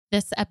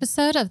This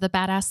episode of the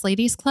Badass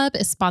Ladies Club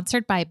is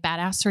sponsored by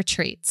Badass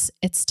Retreats.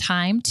 It's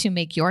time to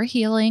make your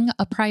healing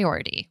a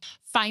priority.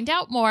 Find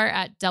out more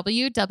at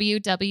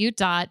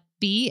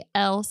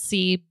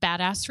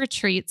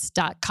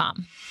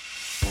www.blcbadassretreats.com.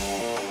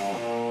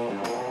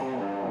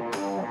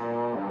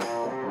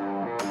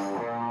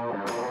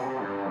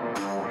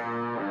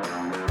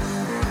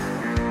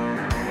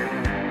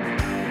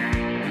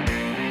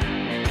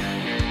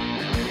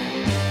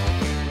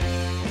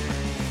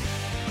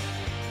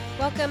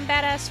 Welcome,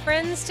 badass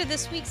friends, to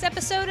this week's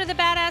episode of the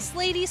Badass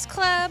Ladies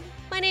Club.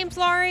 My name's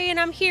Laurie, and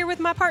I'm here with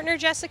my partner,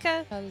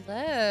 Jessica.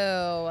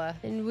 Hello.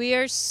 And we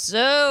are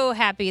so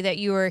happy that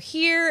you are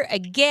here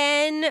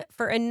again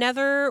for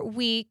another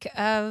week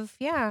of,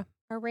 our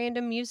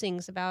random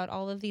musings about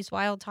all of these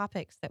wild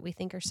topics that we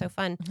think are so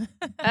fun.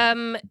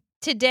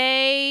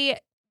 Today,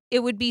 it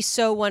would be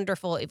so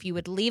wonderful if you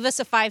would leave us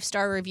a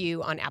 5-star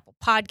review on Apple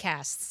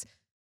Podcasts.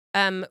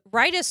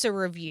 Write us a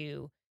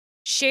review.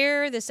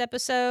 Share this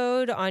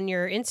episode on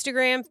your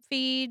Instagram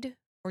feed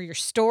or your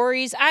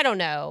stories. I don't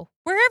know.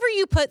 Wherever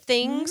you put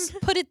things,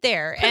 put it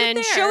there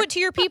and show it to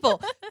your people.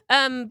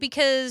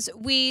 Because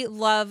we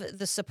love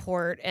the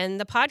support, and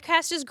the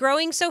podcast is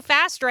growing so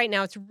fast right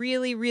now. It's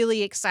really,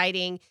 really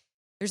exciting.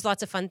 There's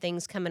lots of fun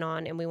things coming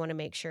on, and we want to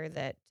make sure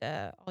that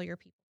all your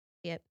people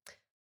see it.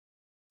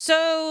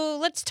 So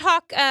let's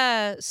talk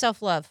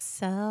self-love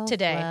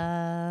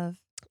today.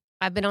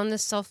 I've been on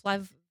this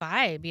self-love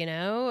vibe,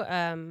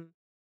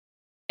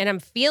 and I'm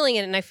feeling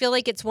it, and I feel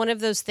like it's one of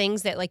those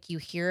things that, like, you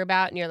hear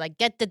about, and you're like,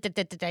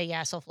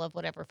 yeah, self-love,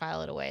 whatever,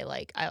 file it away.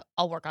 Like,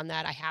 I'll work on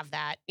that. I have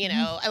that.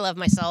 I love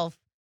myself.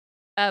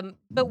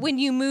 But when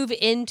you move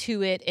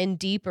into it and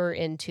deeper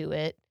into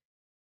it,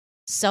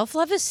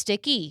 self-love is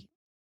sticky.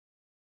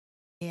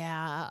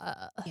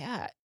 Yeah.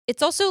 Yeah.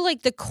 It's also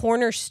like the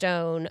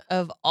cornerstone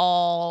of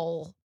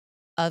all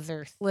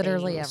other things.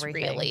 Literally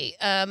everything. Really.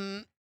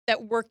 That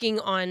working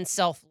on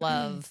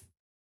self-love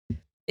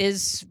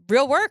is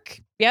real work,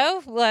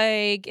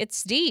 like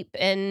it's deep.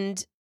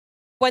 And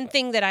one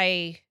thing that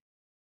I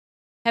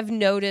have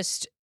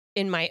noticed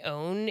in my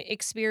own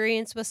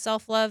experience with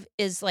self-love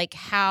is like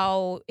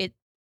how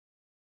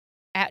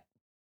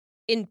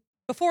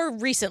before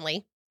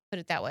recently, put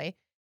it that way,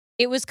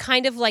 it was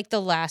kind of like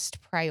the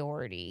last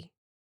priority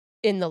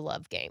in the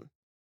love game.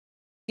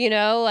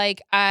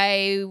 Like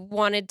I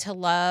wanted to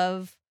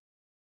love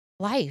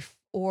life,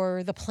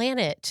 or the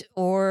planet,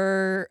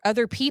 or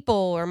other people,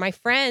 or my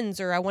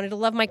friends, or I wanted to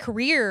love my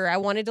career. I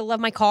wanted to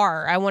love my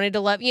car. I wanted to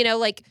love,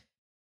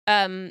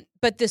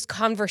 but this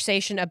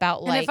conversation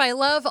about like, and if I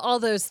love all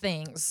those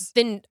things,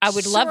 then I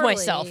would love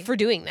myself for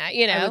doing that,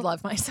 I would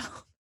love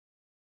myself.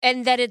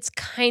 And that it's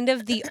kind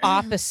of the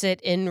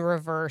opposite in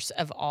reverse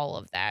of all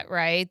of that,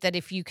 right? That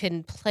if you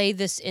can play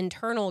this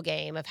internal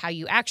game of how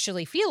you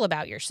actually feel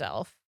about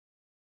yourself,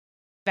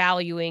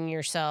 valuing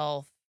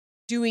yourself,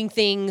 doing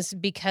things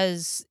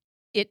because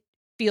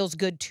feels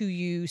good to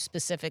you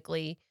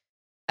specifically,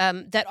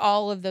 that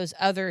all of those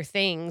other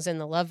things in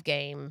the love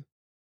game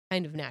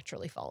kind of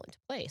naturally fall into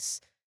place.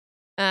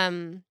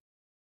 And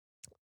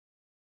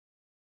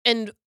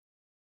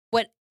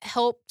what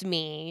helped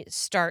me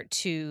start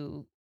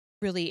to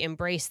really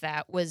embrace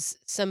that was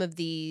some of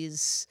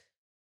these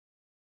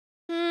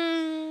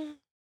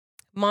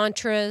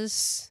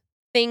mantras,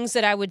 things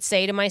that I would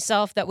say to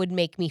myself that would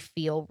make me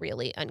feel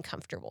really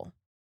uncomfortable.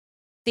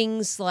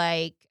 Things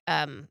like,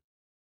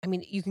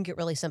 you can get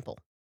really simple.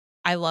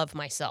 I love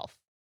myself.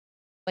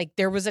 Like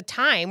there was a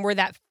time where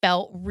that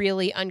felt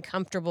really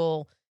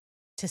uncomfortable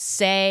to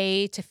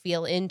say, to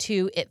feel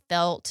into. It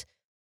felt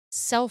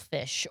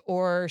selfish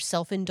or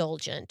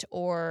self-indulgent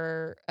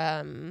or,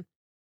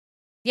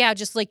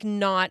 just like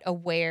not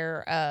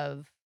aware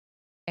of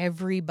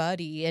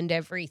everybody and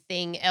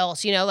everything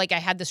else. Like I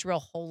had this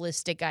real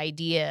holistic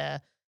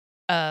idea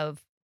of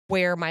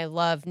where my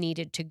love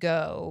needed to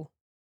go.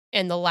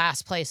 And the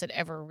last place it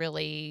ever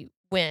really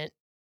went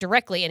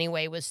directly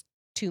anyway was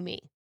to me.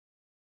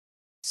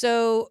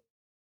 So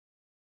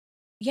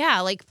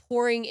like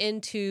pouring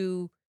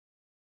into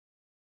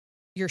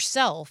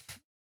yourself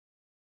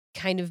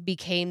kind of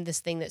became this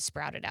thing that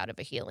sprouted out of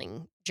a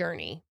healing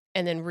journey,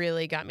 and then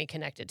really got me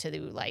connected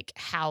to like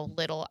how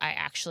little I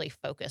actually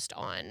focused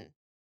on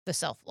the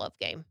self-love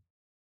game.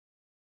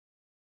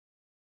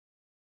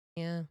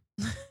 Yeah.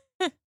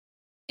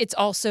 It's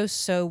also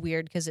so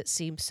weird because it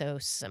seems so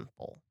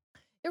simple.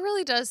 It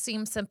really does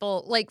seem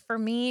simple. Like for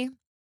me,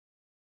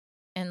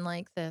 and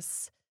like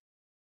this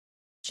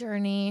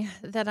journey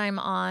that I'm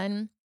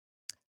on,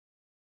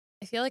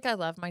 I feel like I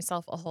love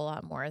myself a whole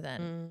lot more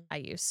than I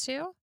used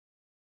to.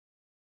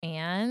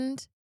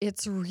 And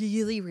it's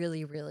really,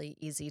 really, really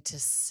easy to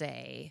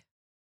say.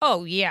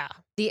 Oh, yeah.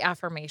 The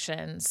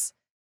affirmations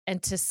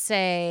and to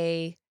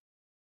say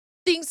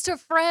things to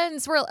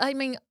friends where,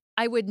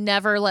 I would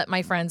never let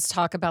my friends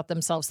talk about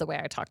themselves the way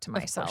I talk to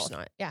myself. Of course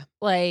not. Yeah.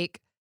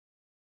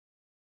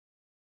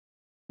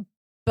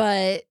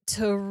 But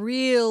to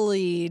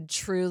really,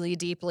 truly,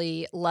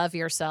 deeply love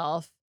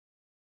yourself,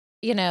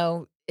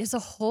 is a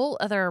whole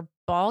other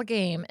ball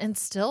game and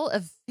still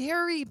a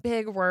very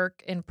big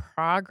work in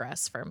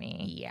progress for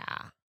me.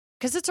 Yeah.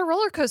 Because it's a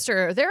roller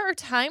coaster. There are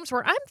times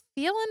where I'm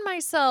feeling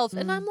myself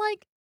and I'm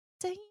like,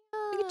 damn.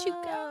 Look at you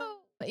go.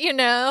 You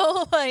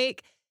know,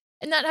 like,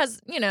 and that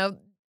has,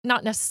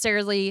 not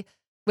necessarily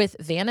with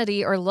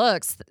vanity or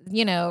looks.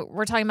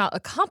 We're talking about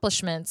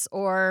accomplishments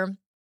or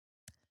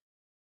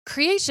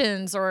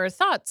creations or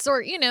thoughts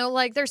or,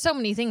 like there's so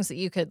many things that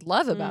you could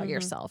love about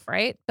yourself,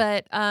 right?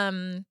 But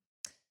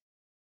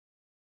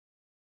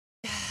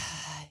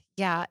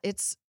yeah,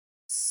 it's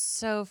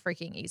so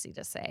freaking easy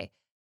to say.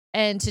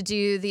 And to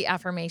do the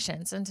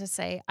affirmations and to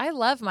say, I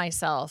love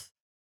myself.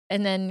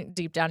 And then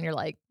deep down, you're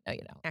like, no, you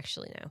don't.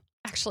 Actually, no.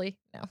 Actually,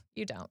 no,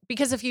 you don't.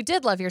 Because if you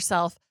did love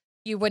yourself,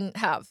 you wouldn't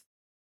have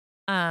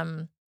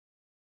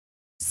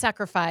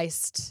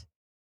sacrificed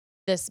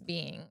this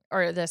being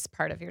or this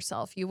part of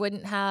yourself. You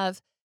wouldn't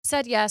have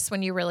said yes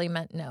when you really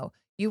meant no.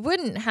 You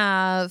wouldn't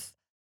have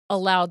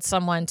allowed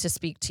someone to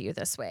speak to you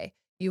this way.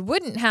 You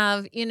wouldn't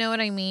have, you know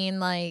what I mean?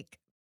 Like,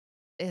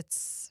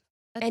 it's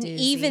a And doozy.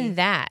 even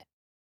that,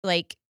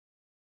 like,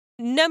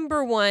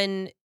 number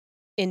one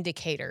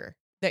indicator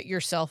that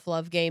your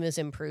self-love game is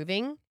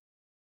improving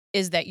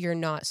is that you're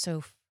not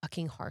so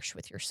fucking harsh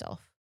with yourself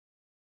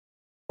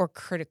or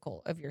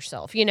critical of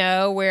yourself,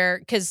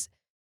 because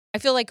I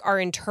feel like our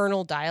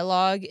internal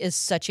dialogue is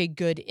such a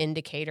good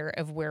indicator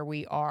of where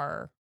we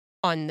are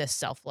on this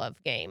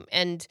self-love game,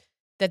 and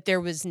that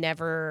there was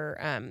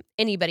never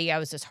anybody I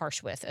was as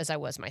harsh with as I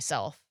was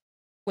myself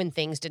when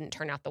things didn't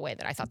turn out the way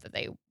that I thought that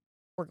they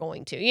were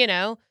going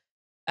to,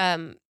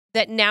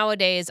 that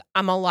nowadays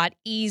I'm a lot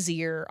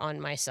easier on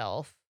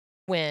myself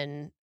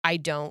when I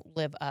don't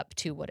live up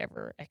to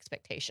whatever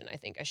expectation I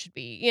think I should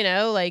be,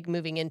 like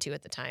moving into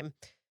at the time.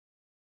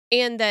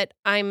 And that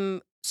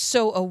I'm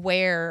so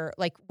aware,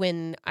 like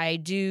when I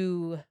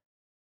do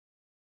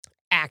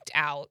act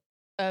out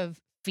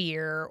of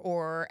fear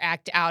or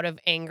act out of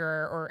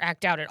anger or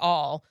act out at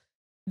all,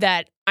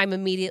 that I'm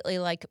immediately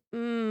like,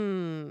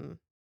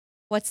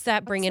 what's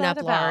that bringing that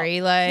up, about?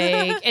 Laurie?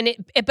 Like,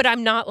 but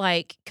I'm not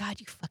like, God,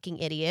 you fucking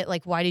idiot.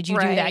 Like, why did you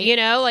do that?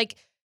 Right. Like,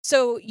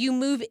 so you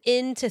move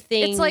into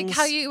things. It's like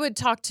how you would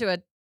talk to a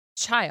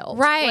child.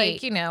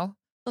 Right. Like,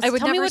 Let's I would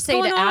tell me never what's say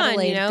going to on,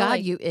 Adelaide, God,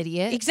 like, you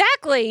idiot.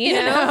 exactly, You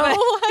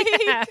know? Like,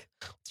 Yeah.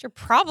 what's your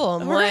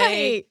problem?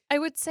 Right. I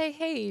would say,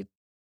 hey,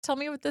 tell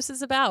me what this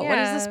is about. What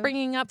is this Yeah.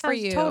 bringing up for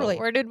you? Totally.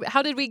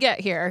 How did we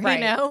get here?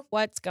 Right.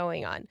 What's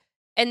going on?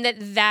 And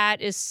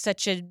that is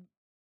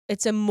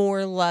it's a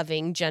more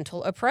loving,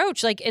 gentle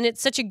approach. Like, and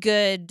it's such a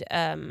good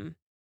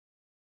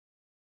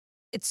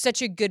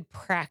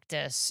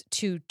practice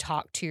to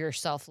talk to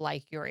yourself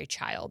like you're a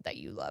child that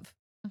you love.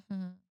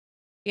 Mm-hmm.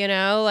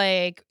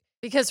 Like,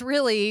 because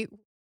really,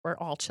 we're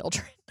all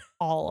children.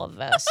 All of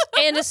us.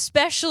 And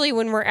especially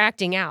when we're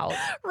acting out.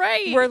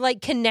 Right. We're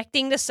like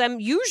connecting to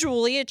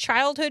usually a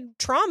childhood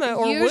trauma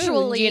or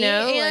wound,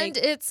 And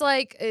it's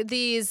like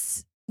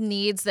these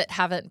needs that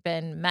haven't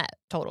been met.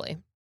 Totally.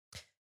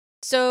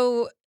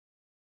 So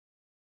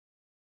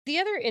the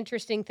other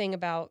interesting thing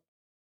about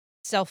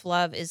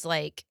self-love is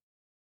like,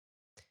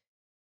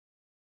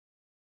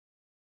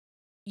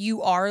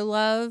 you are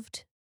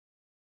loved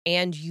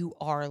and you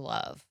are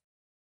love.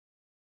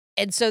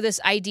 And so this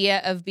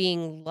idea of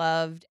being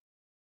loved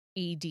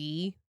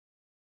ED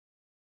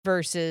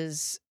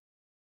versus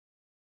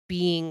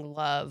being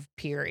loved,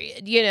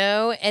 period,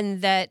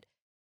 and that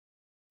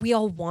we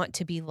all want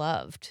to be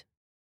loved.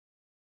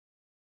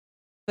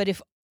 But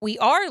if we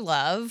are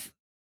love,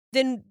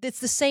 then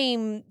it's the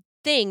same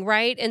thing,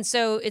 right? And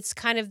so it's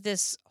kind of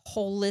this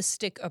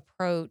holistic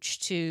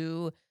approach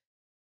to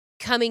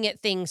coming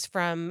at things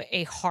from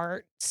a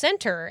heart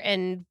center.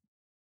 And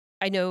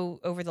I know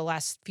over the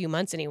last few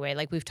months anyway,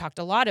 like we've talked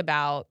a lot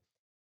about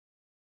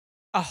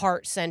a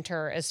heart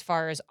center as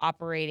far as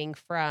operating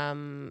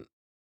from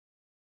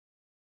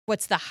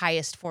what's the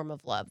highest form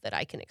of love that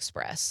I can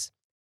express.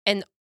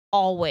 And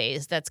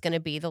always that's going to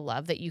be the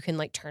love that you can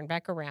like turn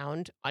back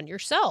around on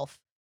yourself,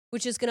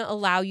 which is going to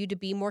allow you to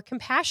be more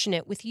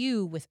compassionate with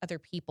you, with other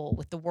people,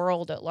 with the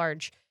world at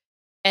large.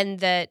 And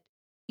that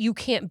you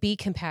can't be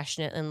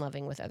compassionate and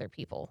loving with other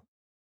people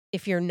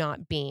if you're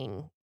not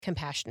being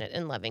compassionate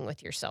and loving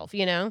with yourself,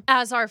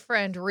 As our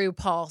friend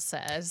RuPaul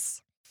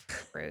says.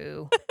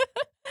 True.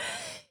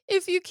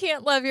 If you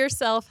can't love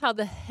yourself, how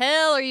the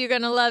hell are you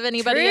going to love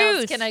anybody else?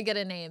 Truth. Can I get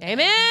an amen?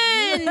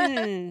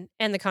 Amen.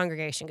 And the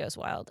congregation goes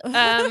wild.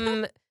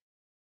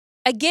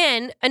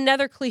 Again,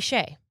 another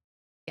cliche.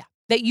 Yeah.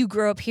 That you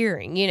grow up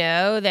hearing,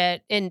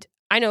 and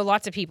I know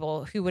lots of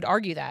people who would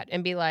argue that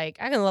and be like,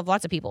 I can love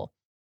lots of people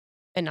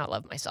and not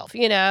love myself,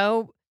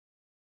 and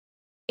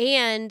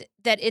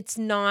that it's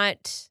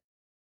not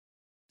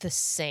the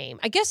same.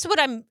 I guess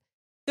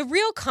the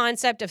real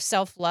concept of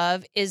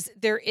self-love is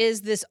there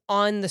is this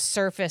on the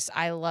surface,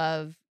 I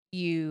love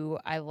you,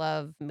 I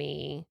love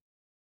me.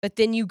 But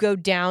then you go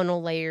down a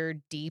layer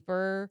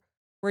deeper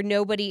where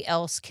nobody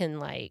else can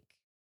like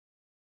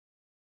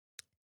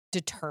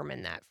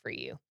determine that for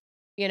you,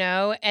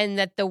 and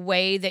that the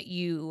way that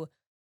you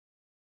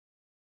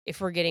if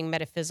we're getting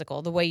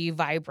metaphysical, the way you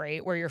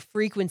vibrate, where your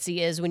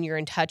frequency is when you're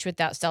in touch with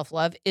that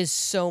self-love is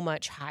so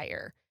much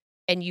higher.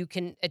 And you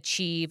can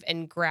achieve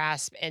and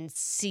grasp and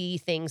see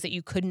things that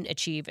you couldn't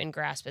achieve and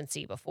grasp and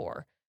see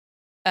before.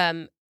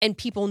 And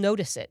people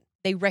notice it.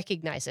 They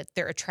recognize it.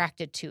 They're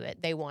attracted to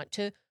it. They want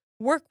to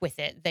work with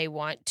it. They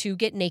want to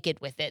get naked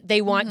with it.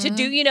 They want to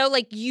do,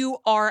 like you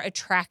are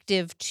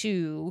attractive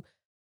to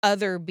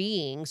other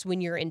beings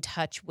when you're in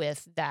touch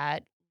with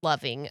that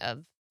loving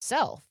of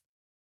self.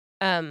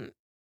 And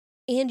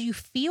you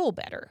feel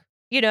better,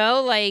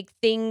 like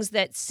things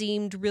that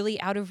seemed really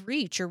out of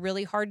reach or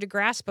really hard to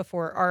grasp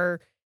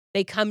before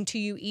they come to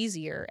you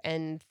easier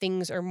and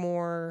things are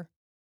more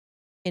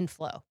in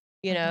flow,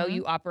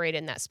 you operate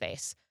in that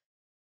space.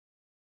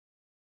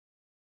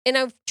 And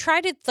I've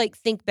tried to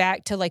think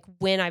back to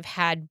when I've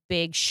had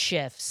big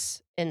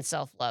shifts in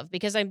self-love,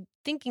 because I'm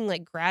thinking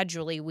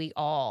gradually we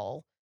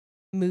all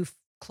move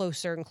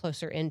closer and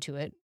closer into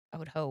it, I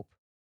would hope.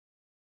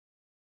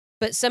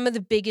 But some of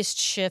the biggest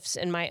shifts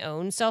in my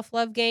own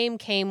self-love game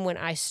came when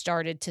I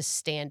started to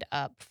stand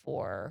up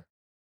for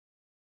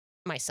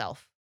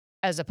myself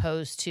as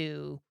opposed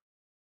to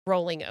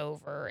rolling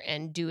over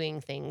and doing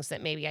things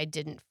that maybe I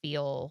didn't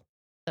feel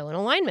so in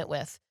alignment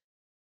with.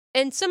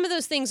 And some of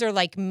those things are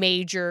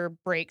major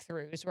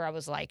breakthroughs where I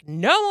was like,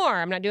 no more,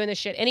 I'm not doing this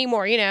shit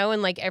anymore,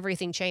 and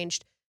everything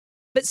changed.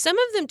 But some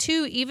of them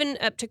too, even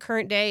up to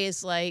current day,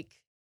 is like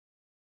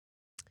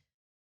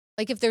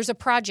if there's a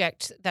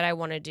project that I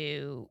want to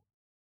do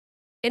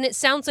and it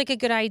sounds like a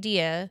good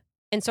idea,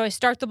 and so I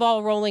start the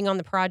ball rolling on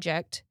the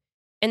project,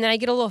 and then I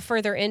get a little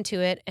further into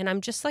it and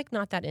I'm just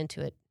not that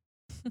into it.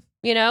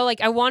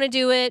 I want to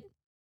do it.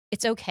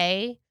 It's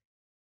okay.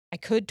 I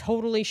could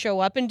totally show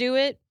up and do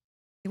it.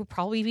 It would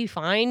probably be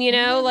fine,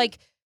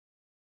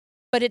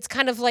 but it's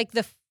kind of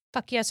the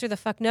fuck yes or the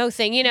fuck no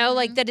thing,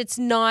 that it's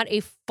not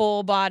a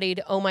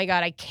full-bodied, oh my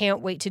God, I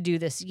can't wait to do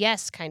this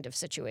yes kind of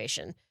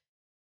situation.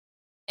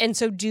 And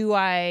so do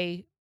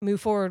I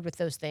move forward with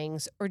those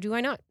things or do I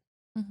not?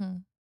 Mm-hmm.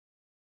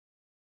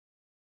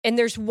 And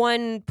there's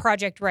one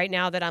project right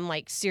now that I'm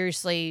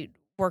seriously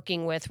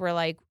working with where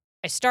I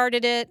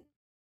started it.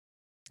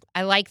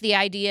 I like the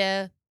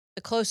idea.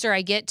 The closer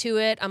I get to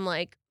it, I'm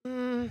I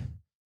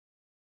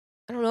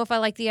don't know if I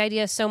like the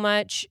idea so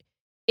much.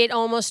 It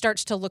almost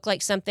starts to look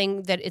like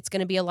something that it's going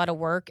to be a lot of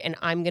work and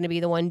I'm going to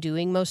be the one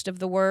doing most of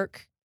the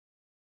work.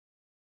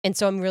 And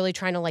so I'm really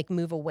trying to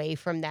move away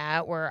from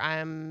that where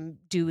I'm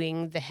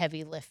doing the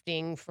heavy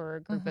lifting for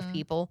a group of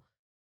people.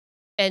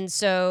 And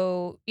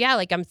so,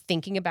 yeah, I'm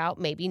thinking about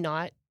maybe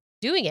not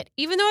doing it,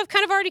 even though I've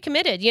kind of already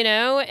committed,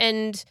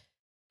 and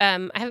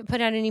I haven't put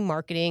out any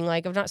marketing.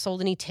 I've not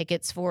sold any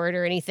tickets for it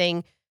or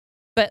anything.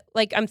 But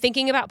I'm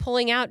thinking about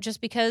pulling out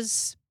just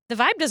because the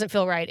vibe doesn't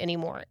feel right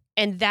anymore.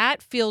 And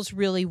that feels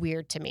really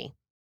weird to me.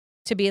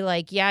 To be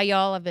yeah,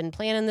 y'all, I've been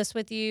planning this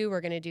with you.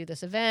 We're going to do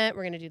this event.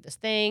 We're going to do this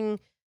thing.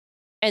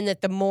 And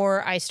that the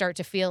more I start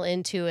to feel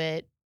into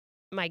it,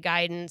 my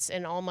guidance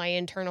and all my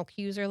internal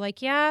cues are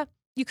yeah,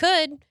 you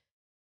could.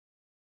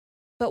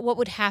 But what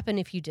would happen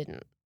if you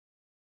didn't?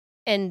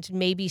 And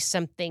maybe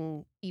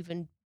something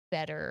even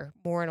better,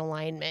 more in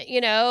alignment,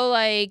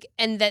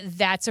 and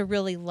that's a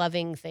really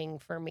loving thing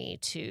for me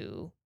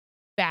to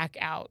back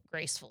out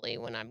gracefully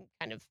when I'm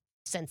kind of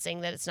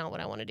sensing that it's not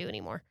what I want to do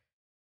anymore.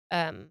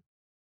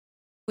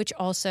 Which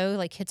also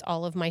hits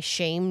all of my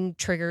shame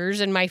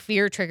triggers and my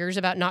fear triggers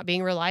about not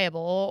being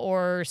reliable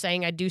or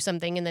saying I'd do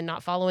something and then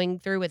not following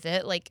through with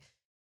it.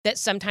 That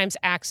sometimes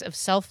acts of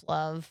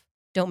self-love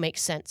don't make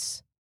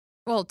sense.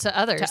 Well, to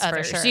others,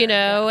 for sure.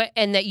 Yeah.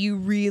 And that you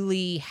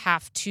really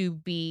have to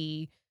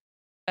be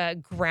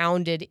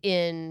grounded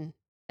in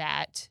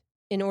that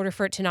in order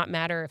for it to not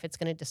matter if it's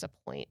going to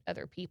disappoint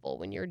other people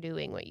when you're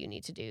doing what you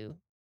need to do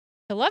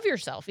to love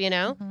yourself,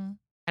 Kind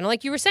of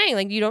like you were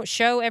saying, you don't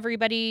show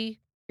everybody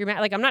you're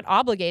I'm not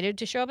obligated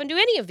to show up and do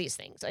any of these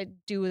things. I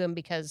do them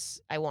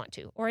because I want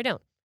to, or I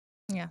don't.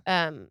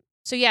 Yeah.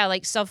 So yeah,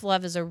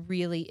 self-love is a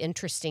really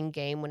interesting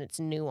game when it's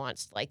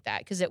nuanced like that,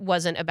 because it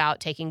wasn't about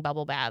taking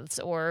bubble baths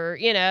or,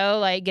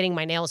 getting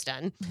my nails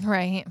done.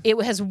 Right. It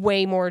has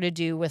way more to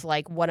do with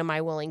what am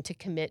I willing to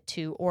commit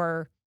to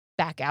or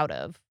back out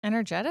of.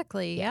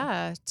 Energetically,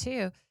 yeah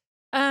too.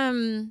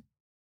 For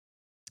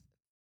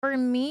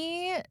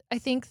me, I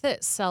think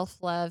that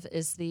self-love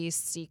is the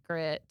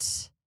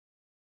secret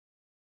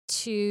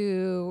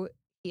to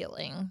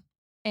healing.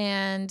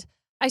 And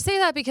I say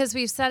that because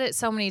we've said it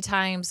so many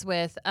times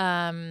with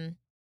when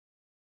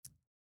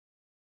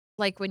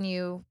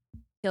you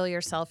heal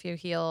yourself, you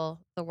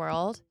heal the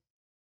world.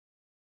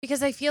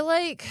 Because I feel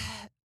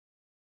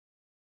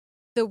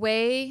the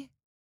way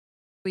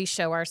we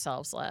show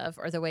ourselves love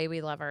or the way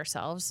we love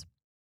ourselves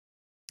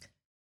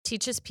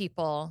teaches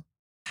people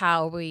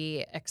how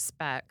we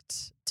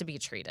expect to be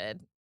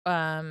treated,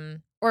 or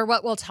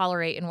what we'll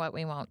tolerate and what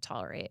we won't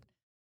tolerate.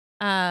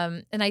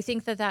 And I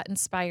think that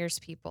inspires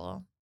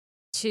people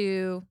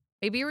to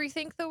maybe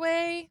rethink the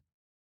way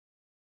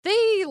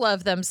they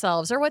love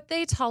themselves or what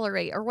they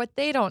tolerate or what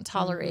they don't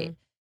tolerate.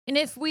 And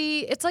it's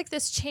like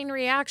this chain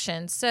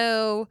reaction.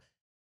 So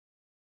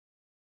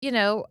you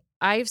know,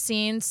 I've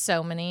seen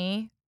so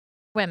many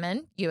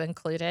women, you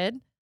included,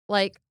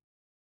 like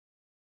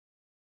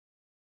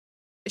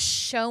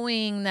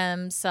showing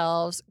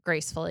themselves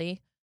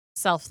gracefully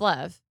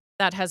self-love.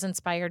 That has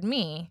inspired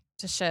me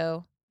to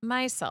show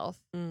myself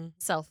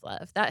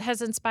self-love. That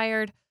has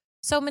inspired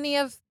so many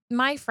of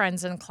my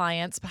friends and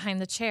clients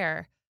behind the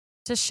chair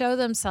to show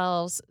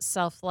themselves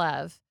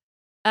self-love.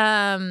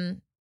 That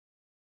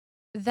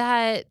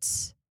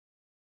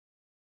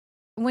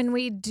when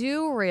we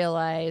do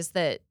realize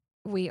that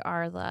we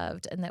are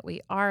loved and that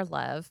we are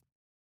love,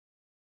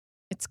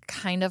 it's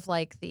kind of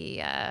like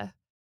the,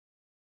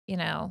 you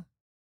know,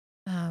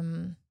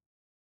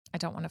 I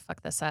don't want to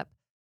fuck this up.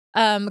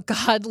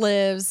 God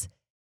lives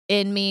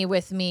in me,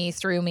 with me,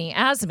 through me,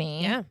 as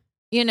me. Yeah.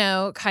 You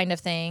know, kind of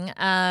thing.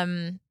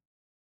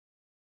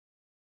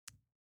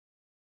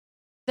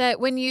 That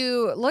when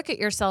you look at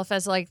yourself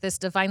as like this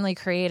divinely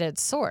created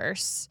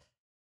source,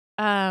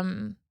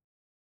 that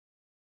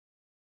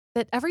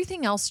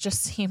everything else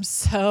just seems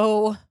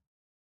so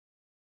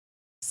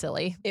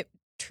silly. It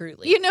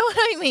truly. You know what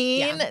I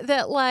mean? Yeah.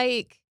 That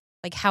like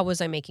how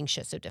was I making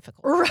shit so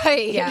difficult?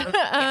 right.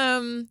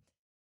 Yeah.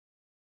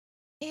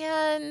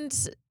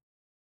 And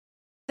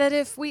that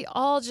if we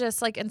all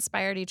just like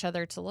inspired each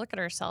other to look at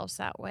ourselves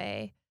that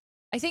way,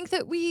 I think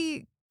that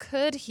we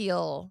could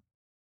heal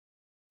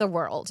the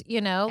world,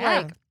 you know? Yeah.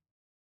 Like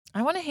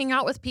I want to hang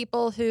out with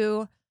people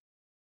who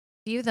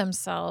view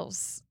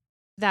themselves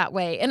that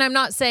way. And I'm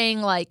not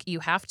saying like you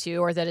have to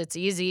or that it's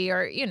easy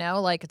or, you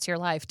know, like it's your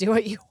life, do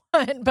what you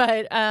want,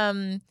 but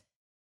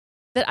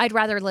that I'd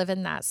rather live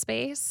in that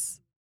space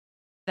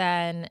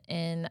than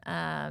in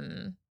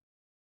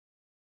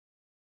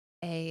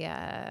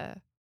a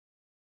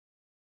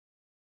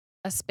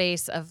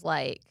space of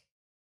like,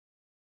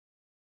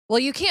 well,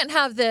 you can't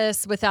have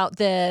this without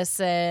this.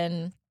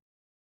 And,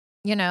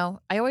 you know,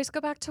 I always go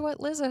back to what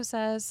Lizzo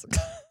says.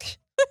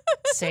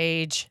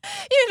 Sage.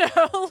 You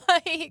know,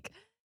 like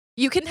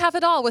you can have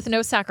it all with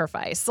no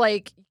sacrifice.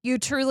 Like you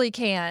truly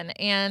can.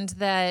 And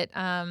that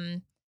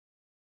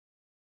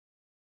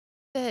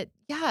that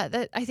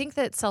I think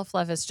that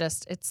self-love is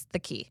just, it's the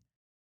key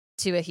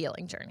to a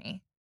healing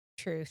journey.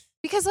 Truth.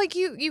 Because like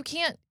you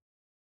can't,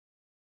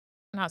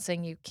 I'm not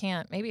saying you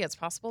can't, maybe it's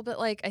possible, but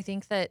like I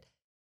think that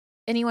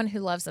anyone who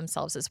loves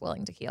themselves is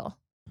willing to heal.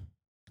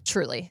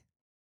 Truly.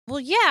 Well,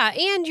 yeah,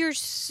 and you're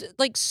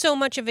like so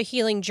much of a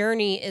healing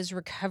journey is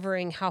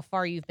recovering how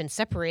far you've been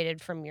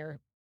separated from your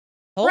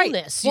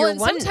wholeness. Well, your and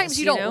oneness, sometimes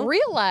you don't know?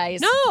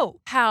 realize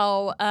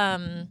how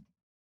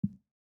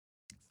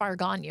far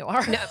gone you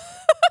are. No.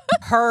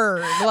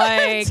 Heard.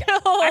 Like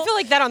I feel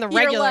like that on the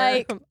you're regular.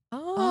 like,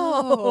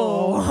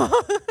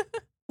 oh.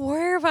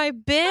 Where have I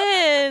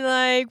been?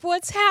 Like,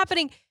 what's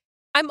happening?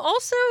 I'm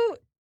also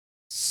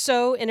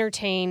so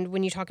entertained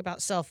when you talk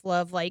about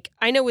self-love. Like,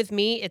 I know with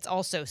me, it's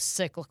also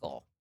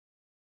cyclical.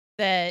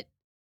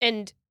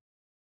 And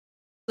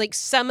like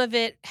some of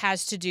it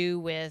has to do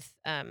with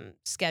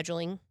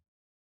scheduling.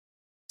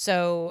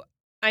 So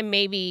I'm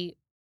maybe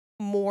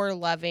more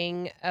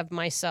loving of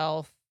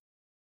myself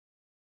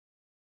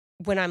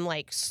when I'm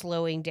like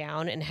slowing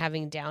down and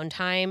having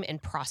downtime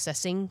and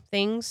processing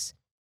things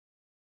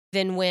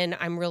than when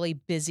I'm really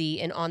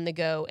busy and on the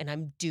go and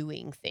I'm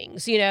doing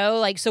things, you know?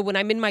 Like, so when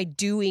I'm in my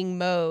doing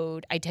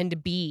mode, I tend to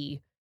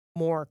be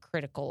more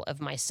critical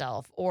of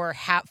myself or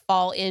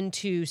fall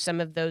into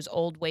some of those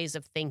old ways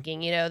of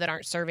thinking, you know, that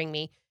aren't serving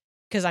me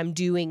because I'm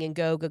doing and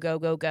go.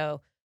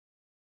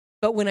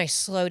 But when I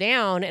slow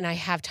down and I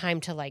have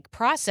time to like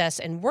process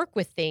and work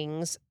with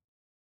things,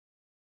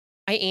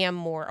 I am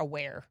more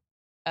aware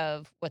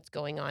of what's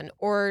going on.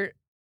 Or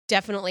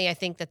definitely, I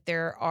think that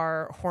there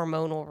are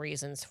hormonal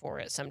reasons for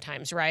it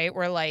sometimes, right?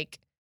 Where like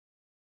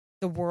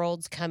the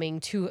world's coming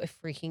to a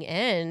freaking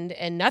end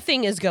and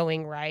nothing is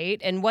going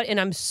right. And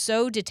I'm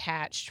so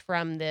detached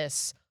from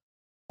this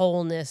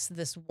wholeness,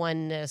 this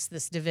oneness,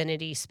 this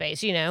divinity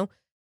space, you know,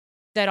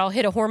 that I'll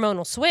hit a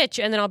hormonal switch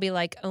and then I'll be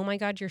like, oh my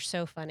God, you're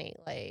so funny.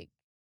 Like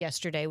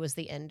yesterday was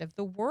the end of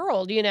the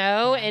world, you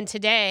know, and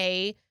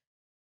today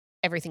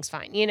everything's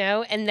fine, you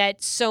know, and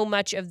that so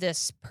much of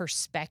this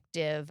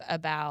perspective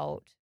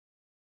about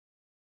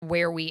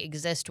where we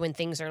exist when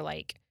things are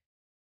like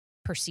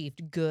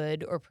perceived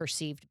good or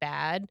perceived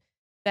bad,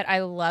 that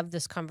I love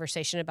this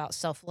conversation about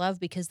self-love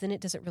because then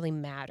it doesn't really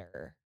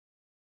matter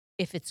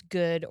if it's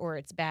good or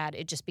it's bad.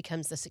 It just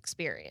becomes this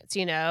experience,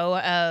 you know,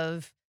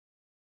 of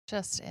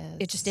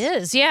it just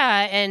is.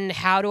 Yeah. And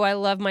how do I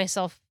love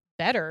myself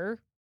better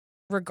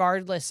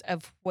regardless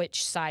of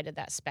which side of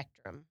that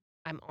spectrum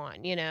I'm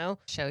on, you know?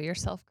 Show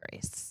yourself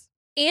grace.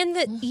 And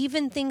that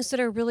even things that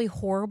are really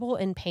horrible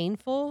and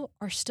painful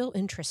are still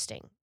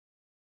interesting.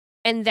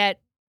 And that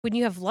when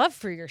you have love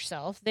for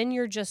yourself, then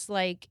you're just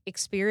like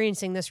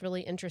experiencing this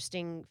really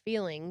interesting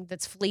feeling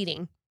that's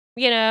fleeting,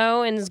 you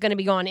know, and is going to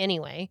be gone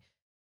anyway.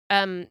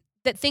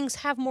 That things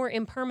have more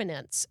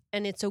impermanence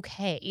and it's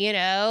okay, you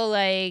know,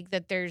 like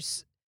that the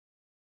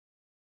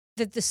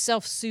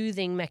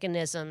self-soothing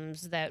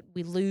mechanisms that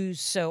we lose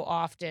so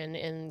often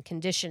in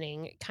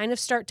conditioning kind of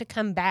start to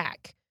come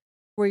back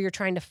where you're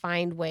trying to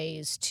find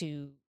ways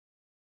to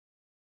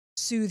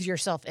soothe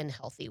yourself in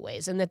healthy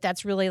ways, and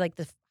that's really like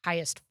the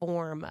highest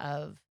form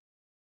of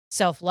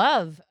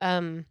self-love.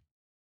 I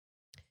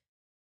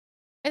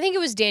think it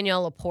was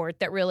Danielle Laporte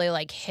that really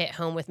like hit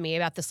home with me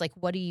about this, like,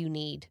 what do you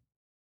need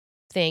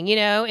thing,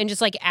 and just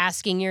like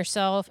asking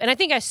yourself. And I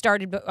think I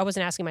started, but I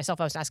wasn't asking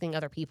myself, I was asking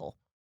other people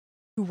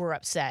who were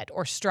upset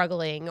or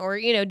struggling or,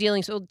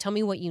 dealing. So tell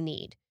me what you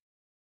need.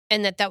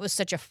 And that was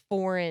such a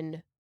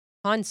foreign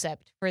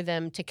concept for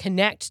them to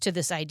connect to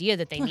this idea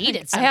that they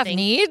needed something. I have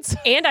needs.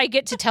 And I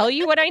get to tell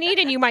you what I need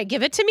and you might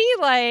give it to me.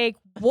 Like,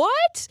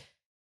 what?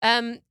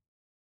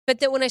 But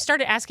then when I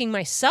started asking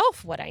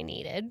myself what I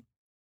needed,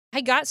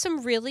 I got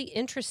some really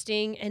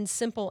interesting and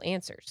simple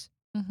answers.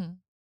 Mm-hmm.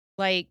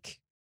 Like,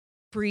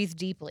 breathe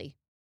deeply,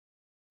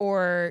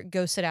 or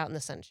go sit out in the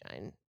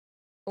sunshine,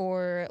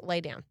 or lay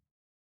down,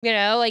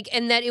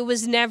 and that it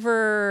was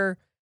never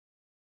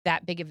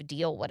that big of a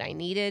deal what I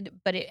needed,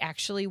 but it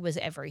actually was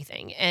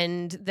everything.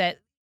 And that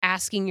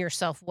asking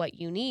yourself what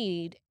you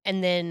need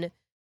and then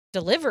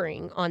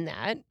delivering on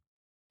that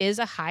is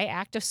a high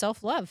act of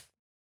self-love.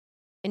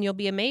 And you'll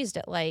be amazed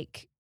at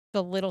like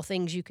the little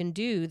things you can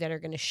do that are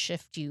going to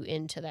shift you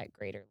into that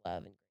greater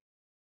love.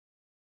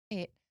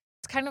 It's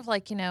kind of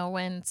like,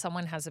 when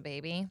someone has a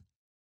baby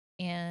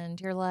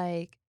and you're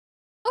like,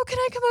 oh, can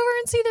I come over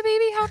and see the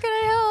baby? How can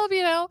I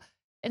help?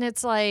 And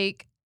it's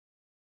like,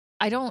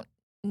 I don't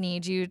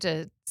need you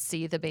to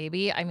see the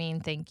baby. I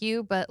mean, thank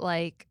you. But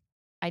like,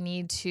 I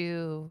need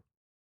to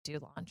do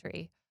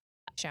laundry.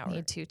 Shower. I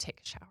need to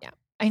take a shower. Yeah.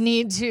 I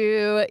need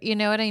to, you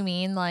know what I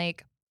mean?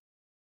 Like,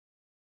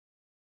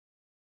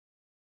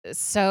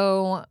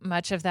 so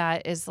much of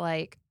that is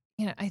like,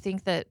 I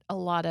think that a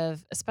lot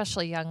of,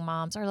 especially young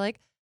moms are like,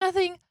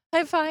 nothing,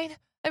 I'm fine.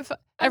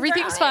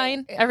 Everything's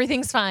fine. Yeah.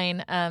 Everything's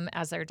fine.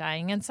 As they're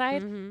dying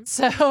inside. Mm-hmm.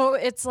 So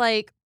it's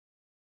like,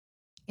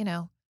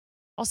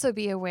 also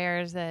be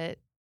aware that,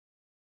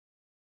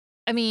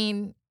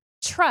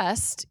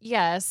 trust.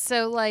 Yes.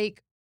 So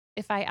like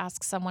if I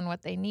ask someone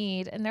what they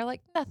need and they're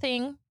like,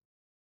 nothing.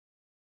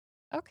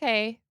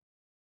 Okay.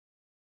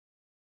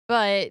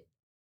 But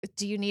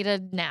do you need a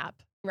nap?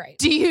 Right.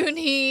 Do you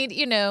need,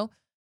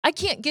 I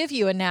can't give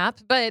you a nap,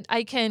 but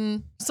I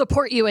can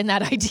support you in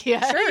that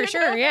idea.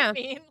 Sure, yeah.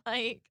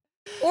 Like,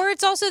 or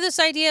it's also this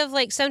idea of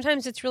like,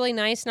 sometimes it's really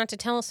nice not to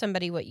tell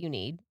somebody what you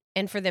need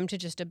and for them to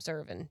just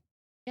observe and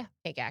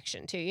take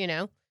action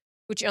too,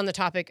 which on the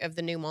topic of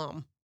the new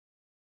mom,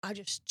 I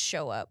just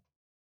show up.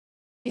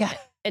 Yeah.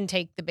 And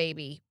take the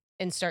baby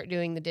and start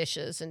doing the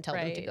dishes and tell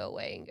them to go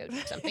away and go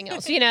do something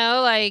else,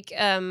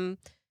 and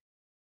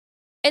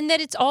that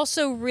it's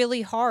also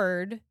really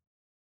hard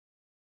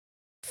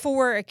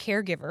for a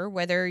caregiver,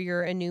 whether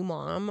you're a new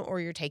mom or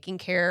you're taking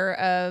care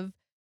of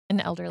an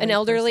elderly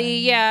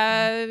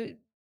person.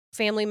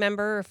 Family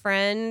member or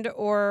friend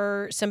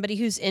or somebody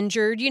who's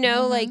injured,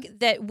 like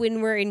that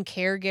when we're in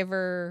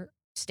caregiver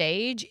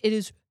stage, it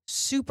is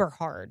super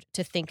hard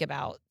to think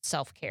about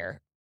self-care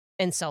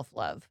and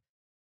self-love,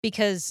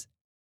 because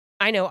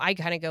I know I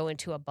kind of go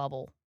into a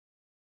bubble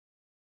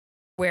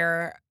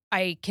where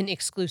I can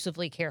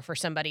exclusively care for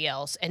somebody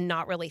else and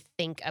not really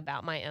think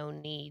about my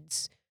own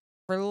needs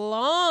for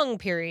long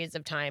periods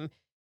of time,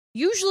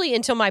 usually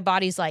until my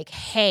body's like,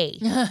 hey,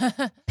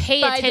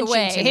 pay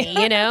attention to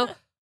me,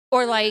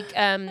 Or like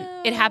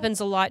it happens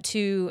a lot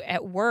too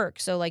at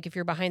work. So like if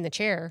you're behind the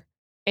chair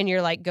and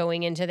you're like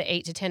going into the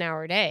 8 to 10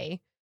 hour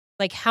day,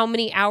 like how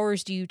many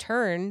hours do you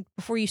turn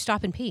before you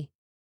stop and pee?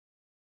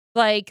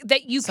 Like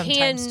that you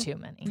Sometimes too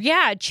many.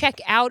 Yeah, check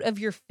out of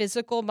your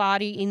physical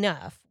body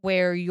enough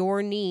where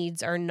your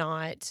needs are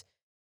not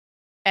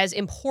as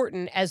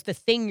important as the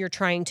thing you're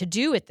trying to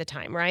do at the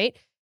time, right?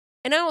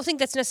 And I don't think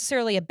that's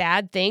necessarily a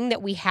bad thing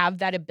that we have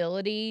that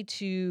ability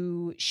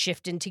to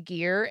shift into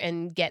gear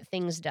and get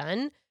things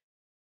done.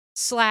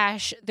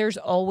 / there's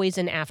always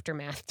an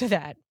aftermath to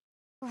that.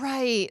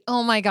 Right.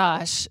 Oh my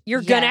gosh.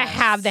 You're going to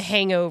have the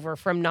hangover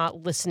from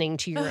not listening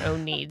to your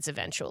own needs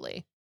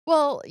eventually.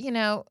 Well,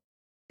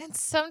 and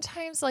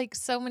sometimes like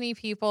so many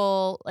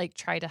people like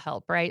try to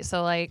help, right?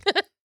 So like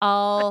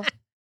I'll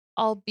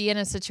be in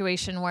a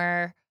situation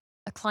where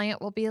a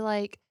client will be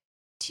like,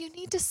 do you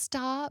need to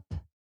stop?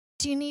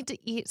 Do you need to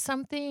eat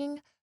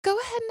something? Go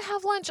ahead and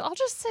have lunch. I'll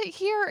just sit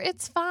here.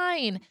 It's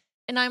fine.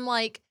 And I'm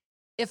like,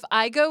 if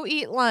I go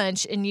eat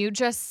lunch and you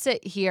just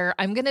sit here,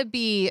 I'm going to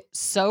be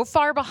so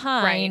far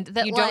behind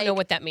that you don't know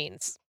what that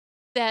means.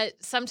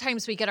 That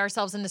sometimes we get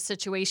ourselves in a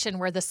situation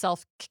where the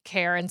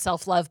self-care and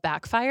self-love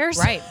backfires.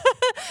 Right.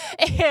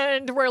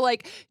 And we're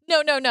like,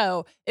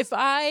 no. If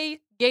I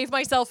gave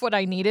myself what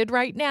I needed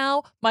right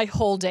now, my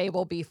whole day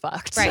will be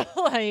fucked. Right.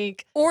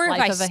 Like, or if I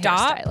life of a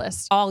stop,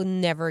 hairstylist. I'll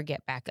never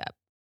get back up.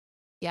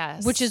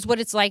 Yes. Which is what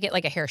it's like at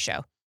like a hair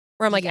show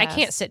where I'm like, I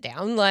can't sit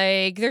down.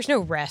 Like there's no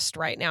rest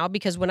right now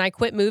because when I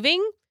quit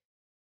moving,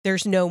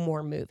 there's no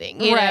more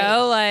moving. You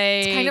know,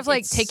 like it's kind of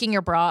like taking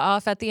your bra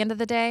off at the end of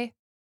the day.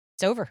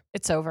 It's over.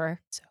 It's over.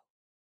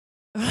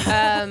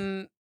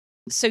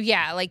 So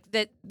yeah, like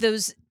that,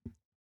 those,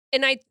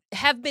 and I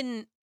have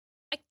been,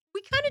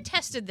 we kind of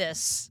tested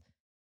this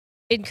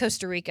in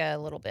Costa Rica a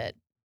little bit,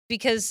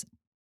 because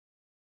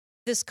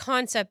this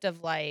concept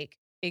of like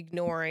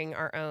ignoring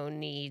our own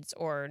needs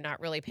or not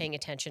really paying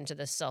attention to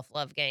this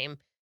self-love game,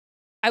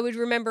 I would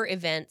remember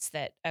events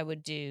that I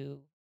would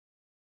do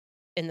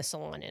in the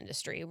salon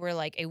industry where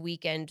like a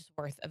weekend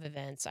worth of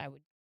events I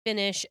would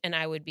finish and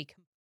I would be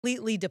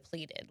completely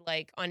depleted,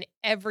 like on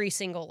every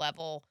single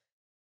level,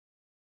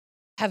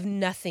 have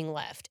nothing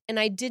left. And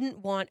I didn't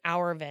want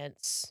our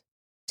events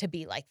to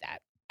be like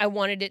that. I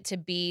wanted it to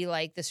be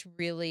like this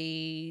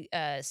really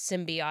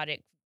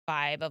symbiotic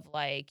vibe of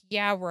like,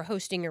 yeah, we're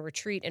hosting a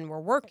retreat and we're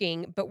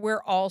working, but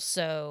we're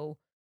also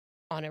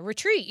on a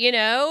retreat,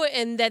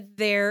 and that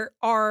there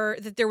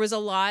was a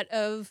lot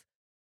of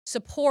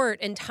support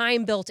and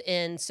time built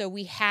in, so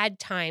we had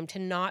time to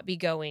not be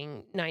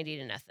going 90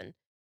 to nothing.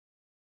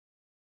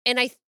 And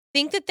I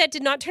think that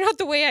did not turn out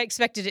the way I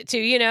expected it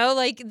to,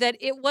 like that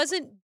it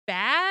wasn't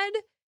bad,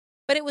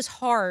 but it was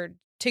hard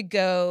to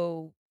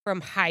go from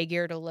high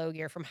gear to low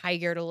gear, from high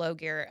gear to low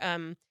gear.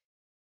 And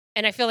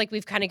I feel like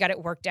we've kind of got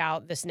it worked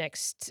out this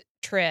next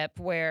trip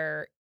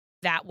where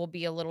that will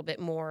be a little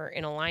bit more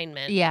in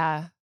alignment.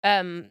 Yeah.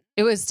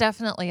 It was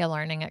definitely a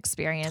learning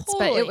experience,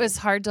 but Totally. it was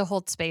hard to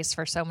hold space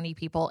for so many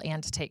people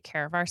and to take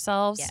care of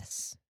ourselves.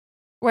 Yes.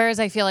 Whereas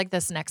I feel like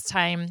this next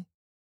time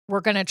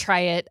we're going to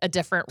try it a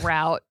different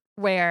route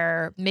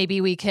where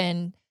maybe we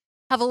can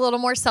have a little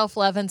more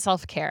self-love and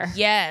self-care.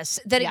 Yes,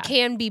 that Yeah. it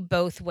can be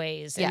both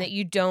ways, and Yeah. that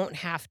you don't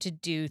have to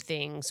do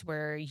things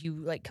where you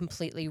like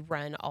completely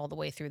run all the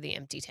way through the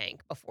empty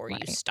tank before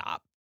Right. you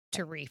stop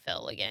to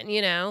refill again,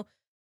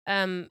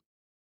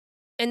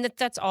 and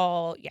that's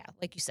all, yeah,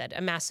 like you said,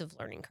 a massive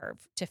learning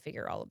curve to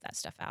figure all of that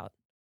stuff out.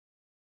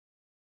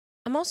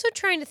 I'm also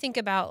trying to think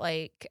about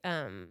like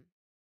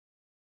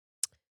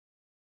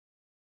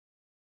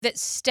that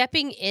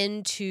stepping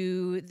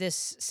into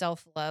this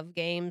self-love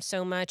game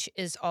so much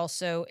is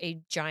also a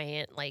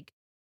giant like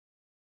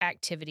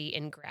activity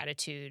in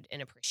gratitude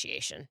and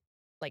appreciation,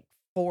 like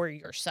for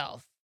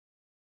yourself,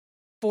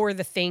 for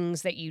the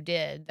things that you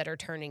did that are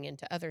turning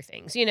into other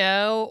things,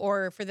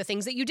 or for the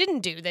things that you didn't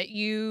do that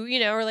you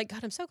are like,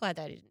 God, I'm so glad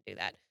that I didn't do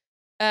that.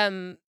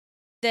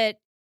 That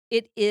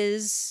it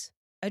is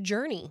a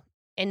journey,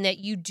 and that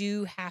you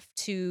do have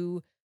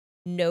to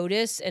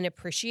notice and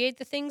appreciate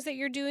the things that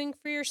you're doing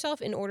for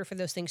yourself in order for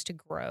those things to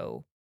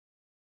grow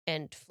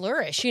and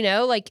flourish,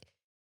 like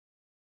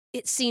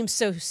it seems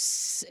so,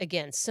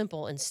 again,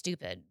 simple and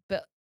stupid,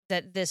 but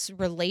that this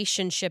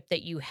relationship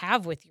that you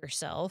have with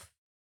yourself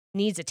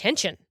needs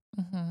attention.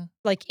 Mm-hmm.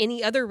 Like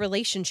any other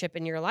relationship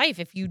in your life,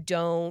 if you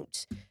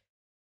don't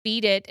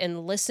feed it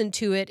and listen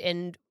to it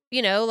and,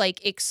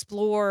 like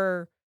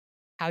explore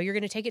how you're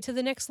going to take it to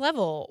the next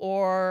level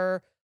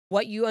or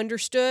what you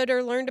understood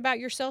or learned about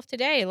yourself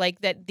today,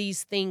 like that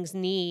these things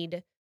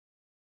need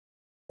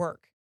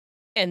work,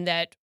 and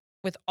that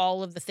with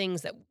all of the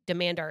things that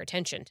demand our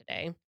attention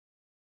today,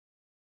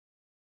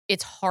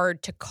 it's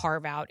hard to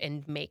carve out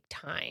and make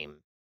time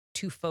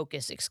to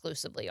focus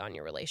exclusively on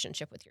your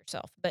relationship with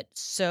yourself, but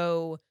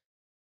so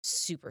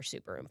super,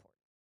 super important.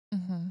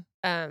 Mm-hmm.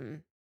 How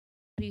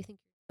do you think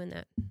you're doing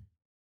that?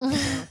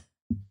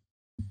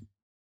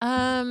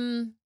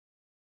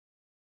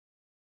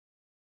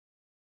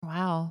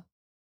 Wow.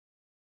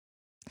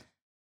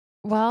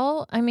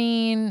 Well, I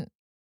mean,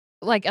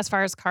 like as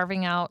far as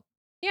carving out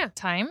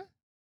time.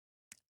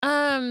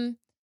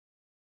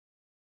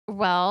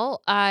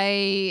 Well,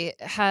 I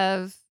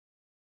have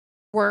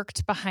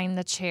worked behind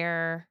the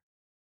chair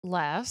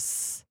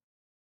less.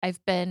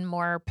 I've been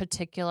more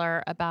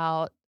particular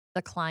about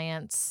the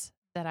clients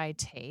that I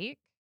take.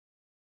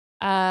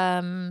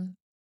 I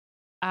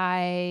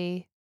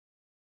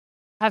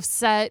have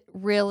set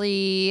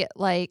really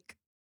like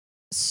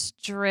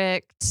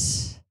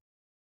strict,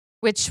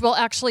 which will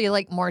actually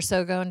like more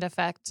so go into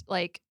effect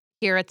like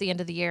here at the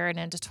end of the year and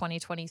into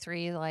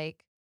 2023,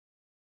 like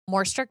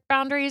more strict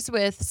boundaries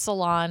with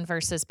salon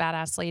versus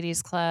Badass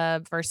Ladies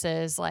Club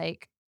versus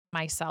like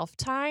myself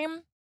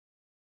time.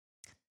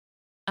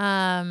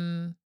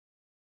 And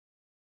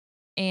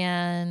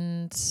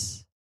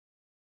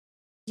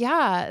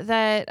yeah,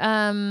 that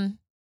I'm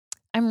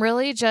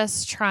really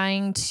just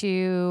trying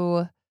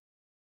to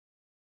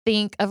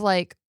think of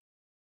like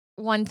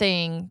one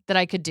thing that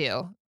I could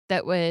do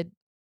that would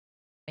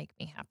make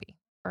me happy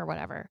or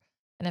whatever.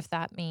 And if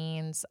that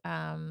means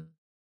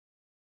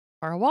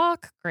for a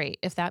walk, great.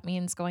 If that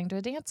means going to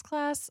a dance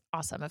class,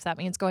 awesome. If that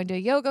means going to a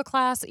yoga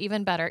class,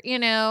 even better.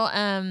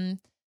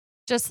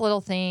 Just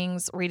little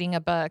things, reading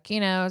a book,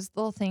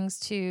 little things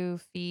to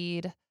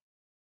feed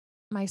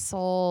my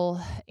soul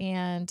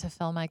and to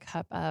fill my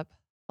cup up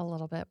a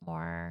little bit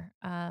more.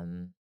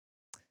 And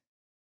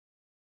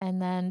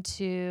then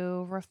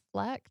to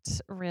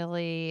reflect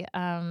really,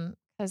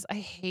 because I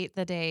hate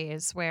the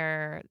days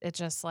where it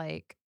just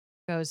like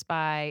goes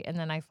by and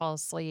then I fall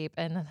asleep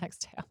and the next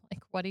day I'm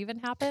like, what even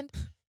happened?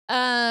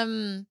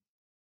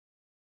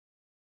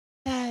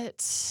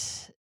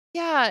 It's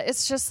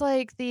just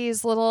like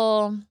these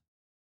little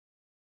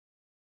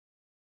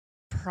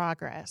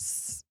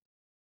progress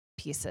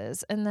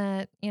pieces, and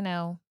that,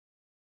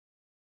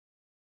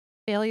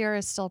 failure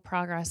is still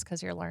progress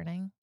because you're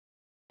learning.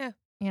 Yeah.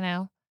 You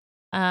know,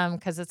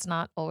 because it's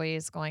not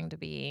always going to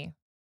be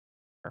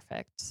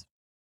perfect.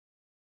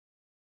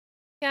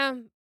 Yeah.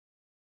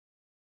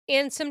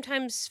 And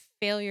sometimes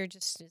failure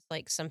just is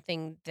like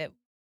something that's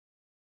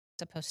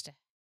supposed to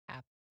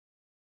happen.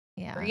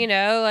 Yeah. Or, you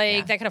know, like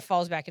Yeah. that kind of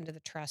falls back into the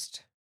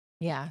trust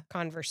Yeah.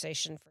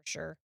 conversation for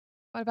sure.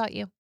 What about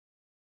you?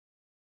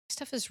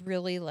 Stuff is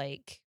really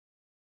like,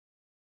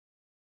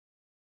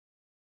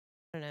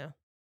 I don't know.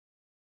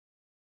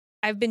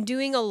 I've been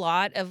doing a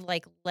lot of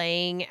like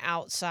laying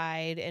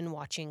outside and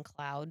watching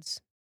clouds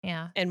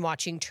Yeah. and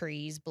watching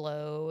trees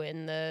blow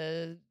in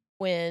the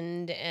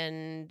wind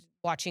and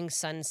watching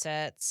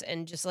sunsets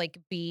and just like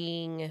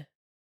being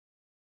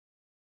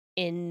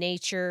in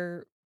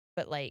nature,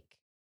 but like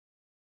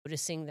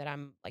noticing that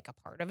I'm like a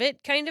part of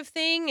it kind of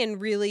thing,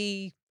 and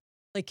really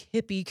like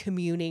hippie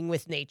communing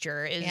with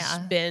nature has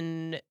Yeah.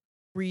 been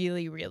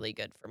really, really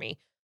good for me.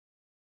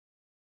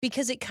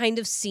 Because it kind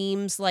of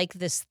seems like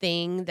this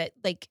thing that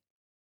like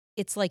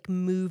it's like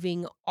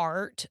moving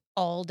art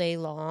all day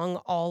long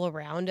all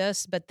around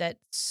us, but that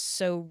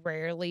so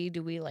rarely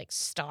do we like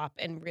stop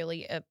and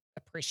really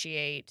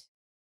appreciate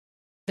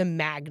the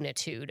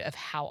magnitude of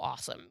how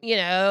awesome, you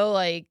know,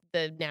 like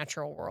the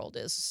natural world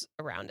is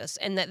around us.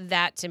 And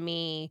that to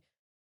me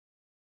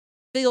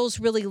feels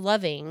really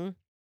loving,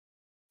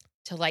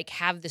 to like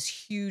have this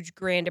huge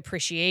grand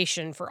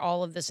appreciation for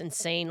all of this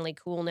insanely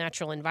cool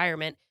natural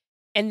environment.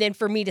 And then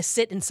for me to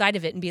sit inside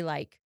of it and be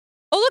like,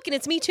 oh, look, and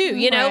it's me too,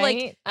 you know, like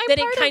Right. I'm that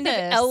it part kind of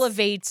this.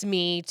 elevates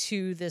me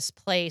to this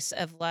place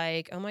of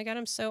like, oh my God,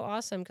 I'm so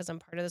awesome because I'm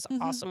part of this Mhm.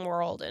 awesome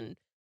world. And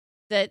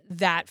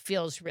that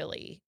feels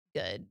really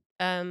good.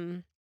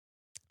 And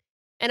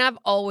I've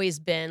always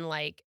been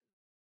like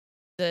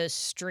the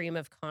stream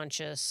of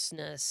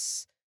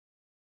consciousness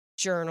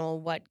journal,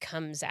 what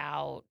comes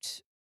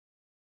out,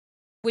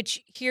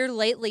 which here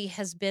lately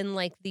has been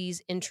like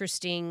these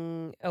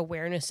interesting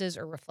awarenesses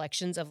or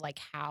reflections of like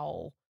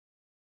how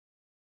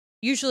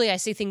usually I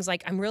see things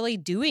like I'm really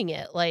doing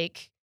it,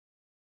 like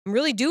I'm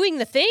really doing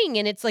the thing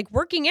and it's like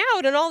working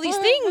out and all these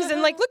things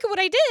and like look at what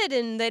I did,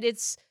 and that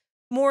it's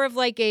more of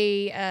like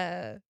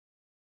a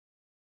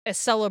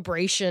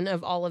celebration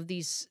of all of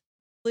these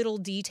little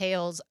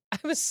details. I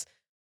was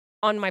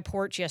on my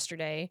porch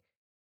yesterday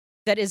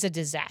that is a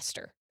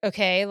disaster.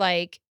 Okay,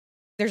 like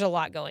there's a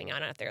lot going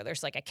on out there.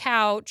 There's like a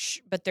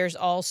couch, but there's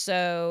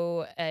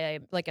also a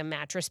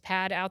mattress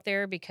pad out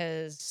there,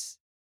 because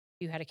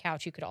if you had a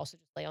couch, you could also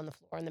just lay on the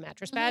floor on the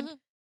mattress pad.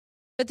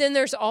 But then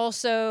there's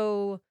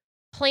also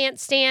plant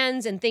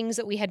stands and things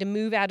that we had to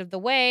move out of the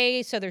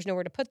way, so there's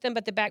nowhere to put them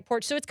but the back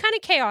porch. So it's kind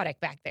of chaotic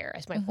back there,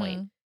 is my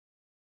point.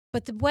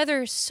 But the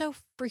weather is so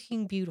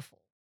freaking beautiful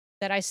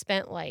that I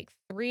spent like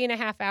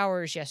 3.5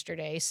 hours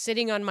yesterday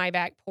sitting on my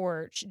back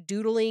porch,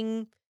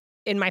 doodling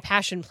in my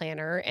passion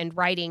planner and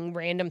writing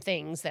random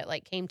things that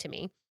like came to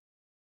me,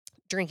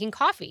 drinking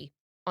coffee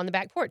on the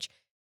back porch.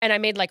 And I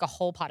made like a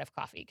whole pot of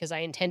coffee because I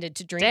intended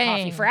to drink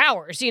coffee Dang. for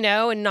hours, you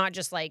know, and not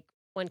just like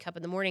 1 cup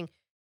in the morning.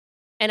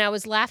 And I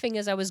was laughing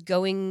as I was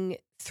going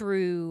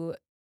through,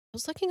 I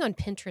was looking on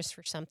Pinterest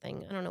for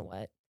something, I don't know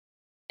what.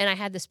 And I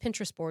had this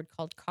Pinterest board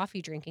called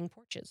Coffee Drinking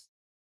Porches.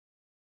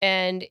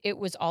 And it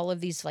was all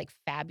of these like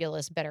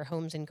fabulous Better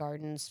Homes and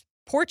Gardens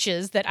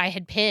porches that I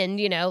had pinned,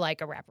 you know, like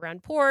a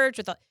wraparound porch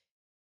with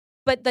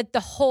but that the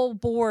whole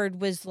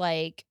board was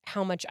like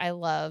how much I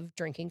love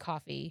drinking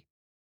coffee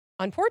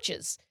on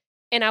porches.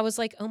 And I was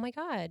like, oh my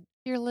God,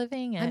 You're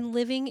living it. I'm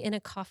living in a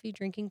coffee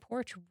drinking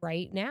porch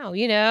right now,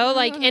 you know,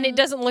 like, and it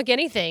doesn't look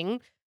anything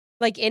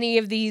like any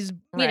of these,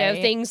 you know,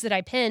 Right. things that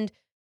I pinned,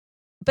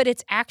 but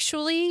it's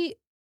actually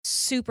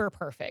super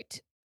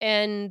perfect.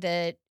 And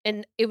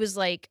it was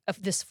like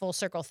this full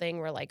circle thing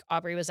where like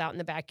Aubrey was out in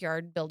the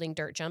backyard building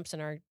dirt jumps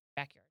in our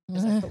backyard,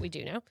 because that's what we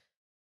do now.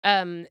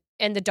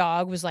 And the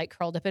dog was like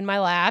curled up in my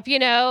lap, you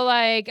know,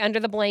 like under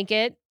the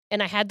blanket,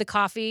 and I had the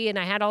coffee and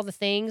I had all the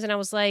things, and I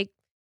was like,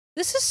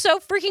 this is so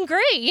freaking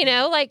great, you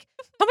know, like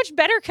how much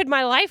better could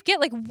my life get?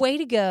 Like, way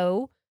to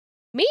go,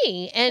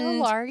 me.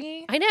 And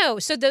Largy. I know.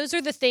 So those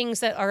are the things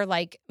that are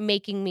like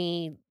making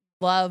me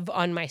love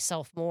on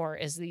myself more,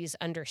 is these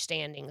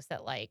understandings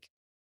that like,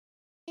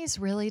 These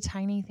really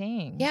tiny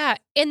things. yeah,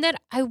 and that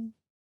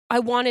I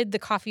wanted the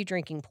coffee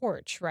drinking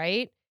porch,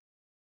 right?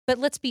 But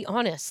let's be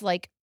honest,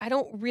 like I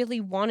don't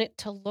really want it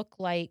to look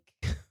like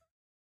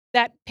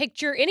that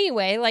picture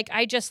anyway. Like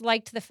I just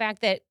liked the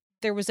fact that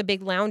there was a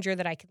big lounger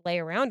that I could lay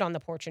around on the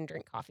porch and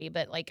drink coffee.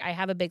 But like I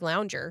have a big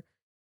lounger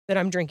that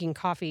I'm drinking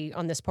coffee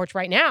on this porch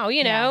right now,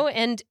 you know,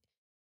 and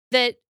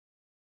that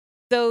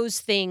those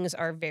things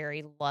are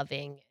very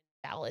loving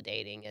and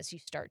validating as you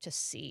start to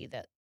see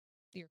that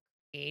you're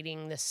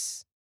creating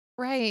this.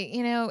 Right.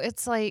 You know,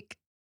 it's like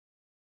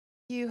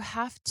you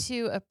have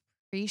to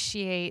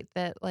appreciate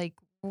that, like,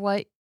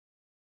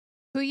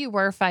 who you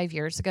were 5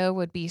 years ago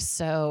would be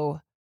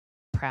so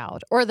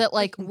proud, or that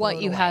like Freaking what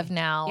blown you away. have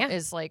now Yeah.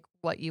 is like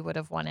what you would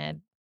have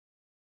wanted.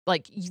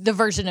 Like the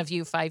version of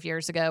you 5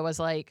 years ago was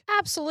like,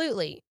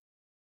 Absolutely.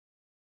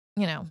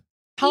 you know,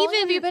 how long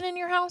have you Even- been in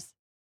your house?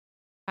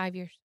 5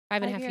 years,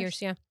 5.5 5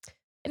 years. Yeah.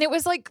 And it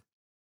was like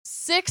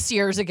 6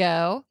 years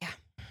ago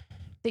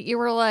that you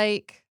were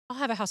like, I'll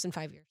have a house in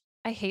 5 years.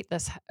 I hate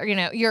this.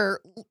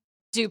 Your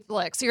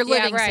duplex, your Yeah,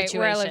 living right,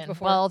 where I lived situation.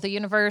 before. Well, the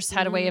universe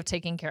had a way Mhm. of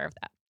taking care of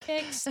that.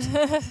 Fixed.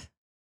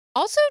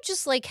 Also,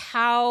 just like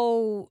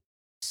how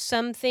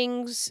some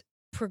things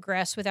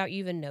progress without you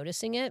even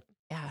noticing it.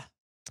 Yeah.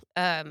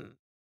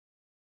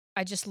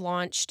 I just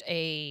launched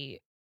a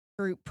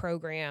group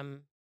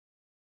program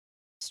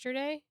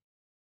yesterday.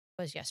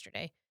 It was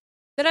yesterday.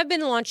 That I've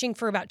been launching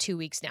for about 2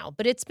 weeks now,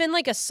 but it's been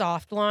like a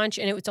soft launch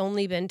and it's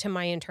only been to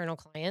my internal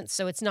clients.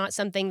 So it's not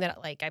something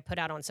that like I put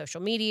out on social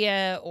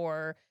media,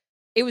 or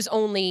it was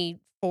only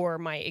for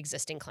my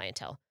existing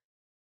clientele.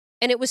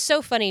 And it was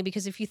so funny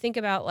because if you think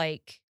about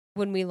like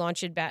when we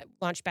launched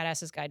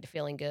Badass's Guide to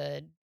Feeling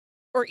Good,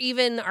 or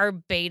even our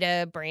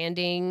beta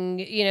branding,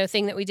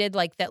 thing that we did,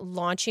 like that,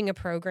 launching a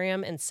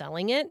program and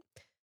selling it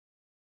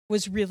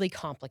was really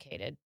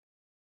complicated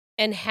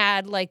and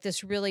had like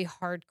this really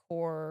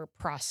hardcore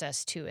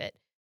process to it,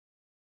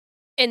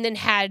 and then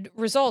had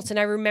results. And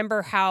I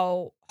remember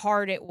how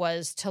hard it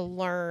was to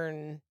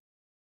learn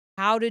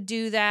how to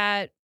do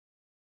that,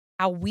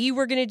 how we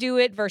were going to do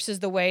it versus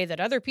the way that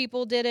other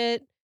people did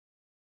it,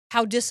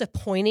 how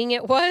disappointing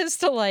it was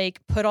to like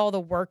put all the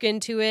work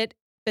into it,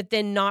 but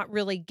then not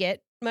really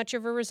get much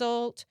of a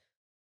result,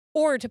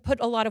 or to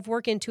put a lot of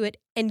work into it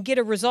and get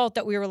a result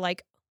that we were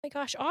like, oh my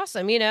gosh,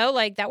 awesome.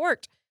 Like that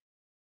worked.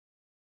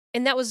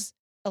 And that was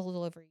a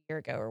little over a year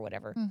ago or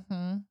whatever.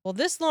 Mm-hmm. Well,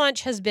 this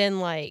launch has been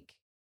like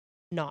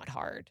not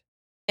hard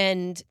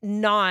and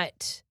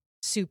not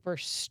super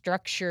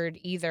structured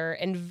either,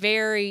 and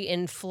very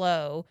in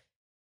flow,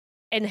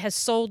 and has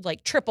sold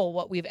like triple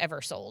what we've ever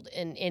sold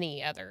in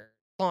any other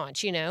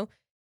launch, And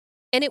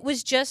it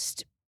was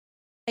just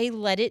a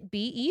let it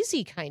be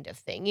easy kind of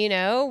thing,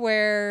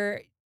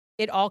 where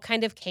it all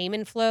kind of came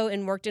in flow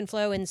and worked in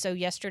flow. And so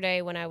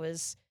yesterday when I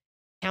was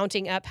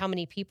counting up how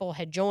many people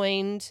had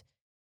joined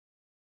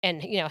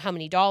and, how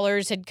many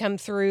dollars had come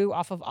through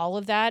off of all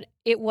of that,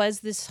 it was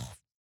this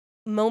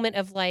moment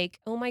of like,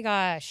 oh my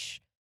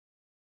gosh,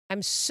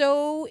 I'm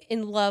so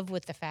in love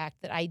with the fact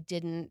that I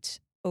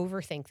didn't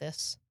overthink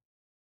this,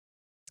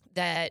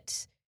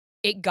 that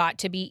it got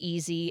to be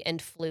easy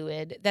and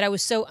fluid, that I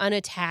was so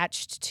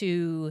unattached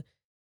to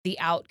the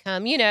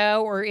outcome,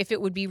 or if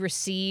it would be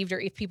received or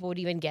if people would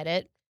even get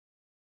it,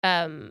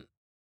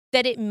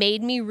 that it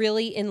made me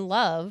really in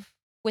love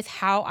with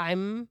how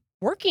I'm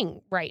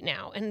working right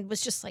now, and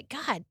was just like,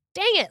 God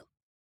dang it.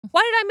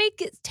 Why did I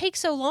make it take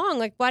so long?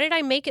 Like, why did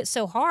I make it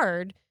so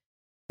hard?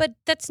 But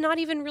that's not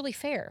even really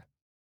fair.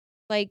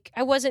 Like,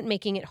 I wasn't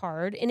making it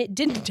hard and it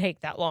didn't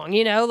take that long,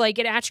 like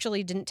it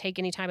actually didn't take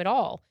any time at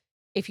all.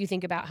 If you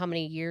think about how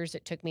many years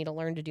it took me to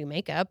learn to do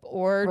makeup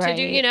or to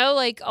do,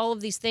 like all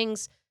of these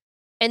things,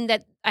 and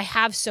that I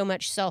have so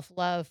much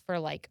self-love for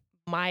like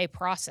my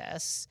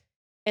process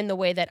and the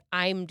way that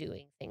I'm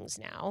doing things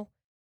now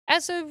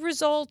as a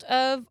result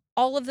of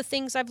all of the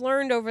things I've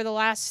learned over the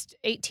last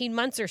 18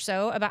 months or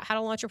so about how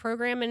to launch a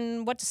program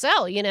and what to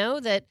sell,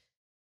 that,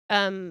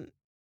 and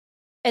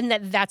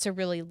that's a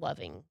really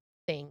loving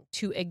thing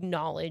to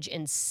acknowledge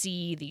and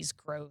see these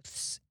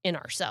growths in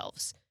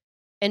ourselves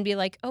and be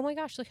like, oh my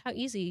gosh, look how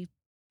easy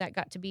that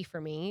got to be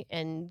for me,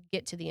 and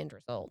get to the end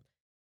result.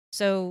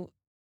 So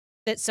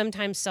that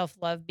sometimes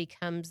self-love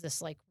becomes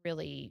this like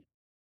really,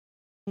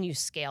 can you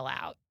scale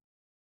out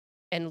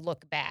and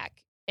look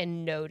back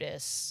and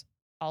notice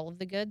all of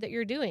the good that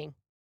you're doing?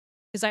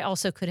 Because I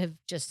also could have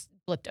just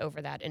blipped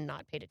over that and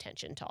not paid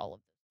attention to all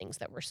of the things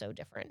that were so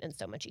different and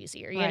so much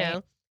easier,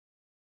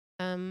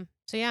 So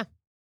yeah,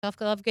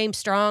 self-love game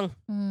strong.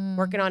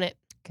 Working on it.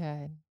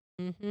 Good.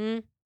 Mm-hmm.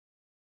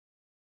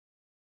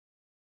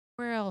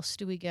 Where else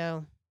do we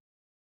go?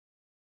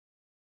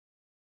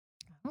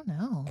 I don't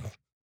know.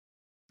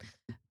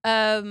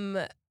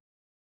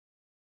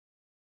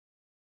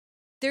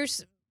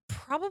 There's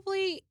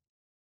probably,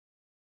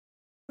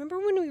 remember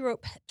when we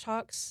wrote pep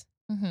talks?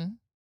 Mm-hmm. I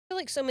feel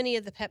like so many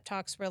of the pep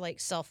talks were like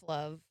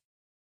self-love,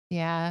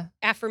 Yeah.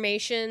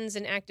 affirmations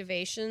and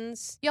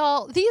activations.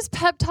 Y'all, these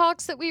pep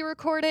talks that we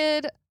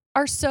recorded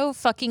are so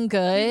fucking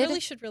good. We really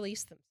should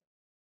release them.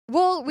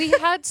 Well, we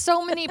had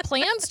so many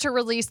plans to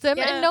release them,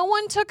 Yeah. and no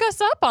one took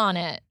us up on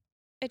it.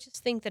 I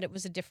just think that it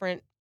was a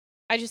different,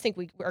 I just think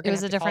we are going to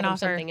was a different call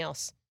them offer. something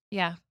else.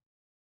 Yeah.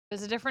 It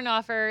was a different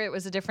offer. It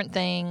was a different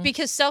thing.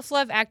 Because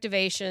self-love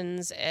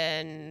activations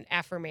and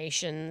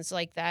affirmations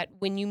like that,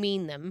 when you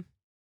mean them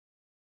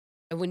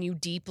and when you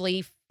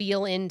deeply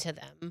feel into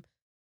them,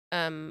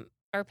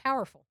 are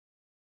powerful.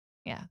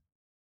 Yeah.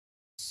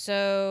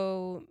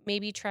 So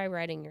maybe try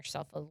writing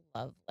yourself a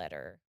love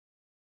letter.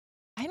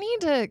 I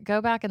need to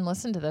go back and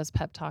listen to those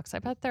pep talks. I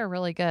bet they're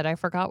really good. I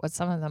forgot what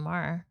some of them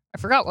are. I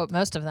forgot what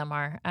most of them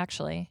are,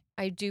 actually.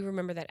 I do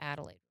remember that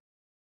Adelaide.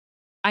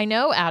 I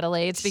know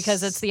Adelaide's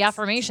because it's the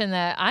affirmation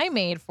that I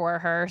made for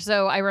her.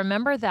 So I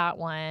remember that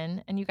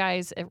one. And you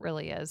guys, it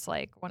really is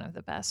like one of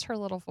the best. Her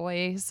little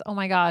voice. Oh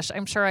my gosh.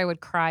 I'm sure I would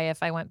cry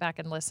if I went back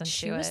and listened to it.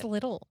 She was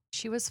little.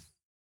 She was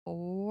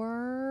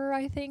 4,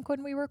 I think,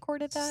 when we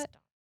recorded that.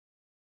 Stop.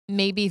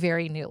 maybe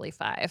very newly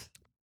 5.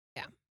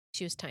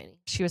 She was tiny.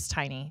 She was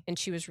tiny. And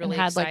she was And really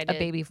had excited. like a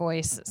baby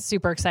voice.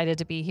 Super excited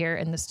to be here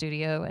in the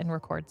studio and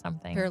record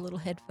something. Her little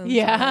headphones.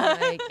 Yeah. on,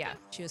 like, yeah,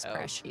 she was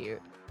fresh.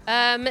 Cute.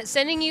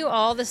 Sending you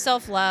all the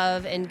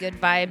self-love and good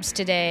vibes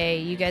today.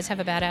 You guys have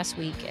a badass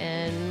week,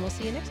 and we'll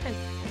see you next time.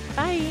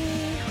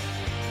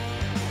 Bye.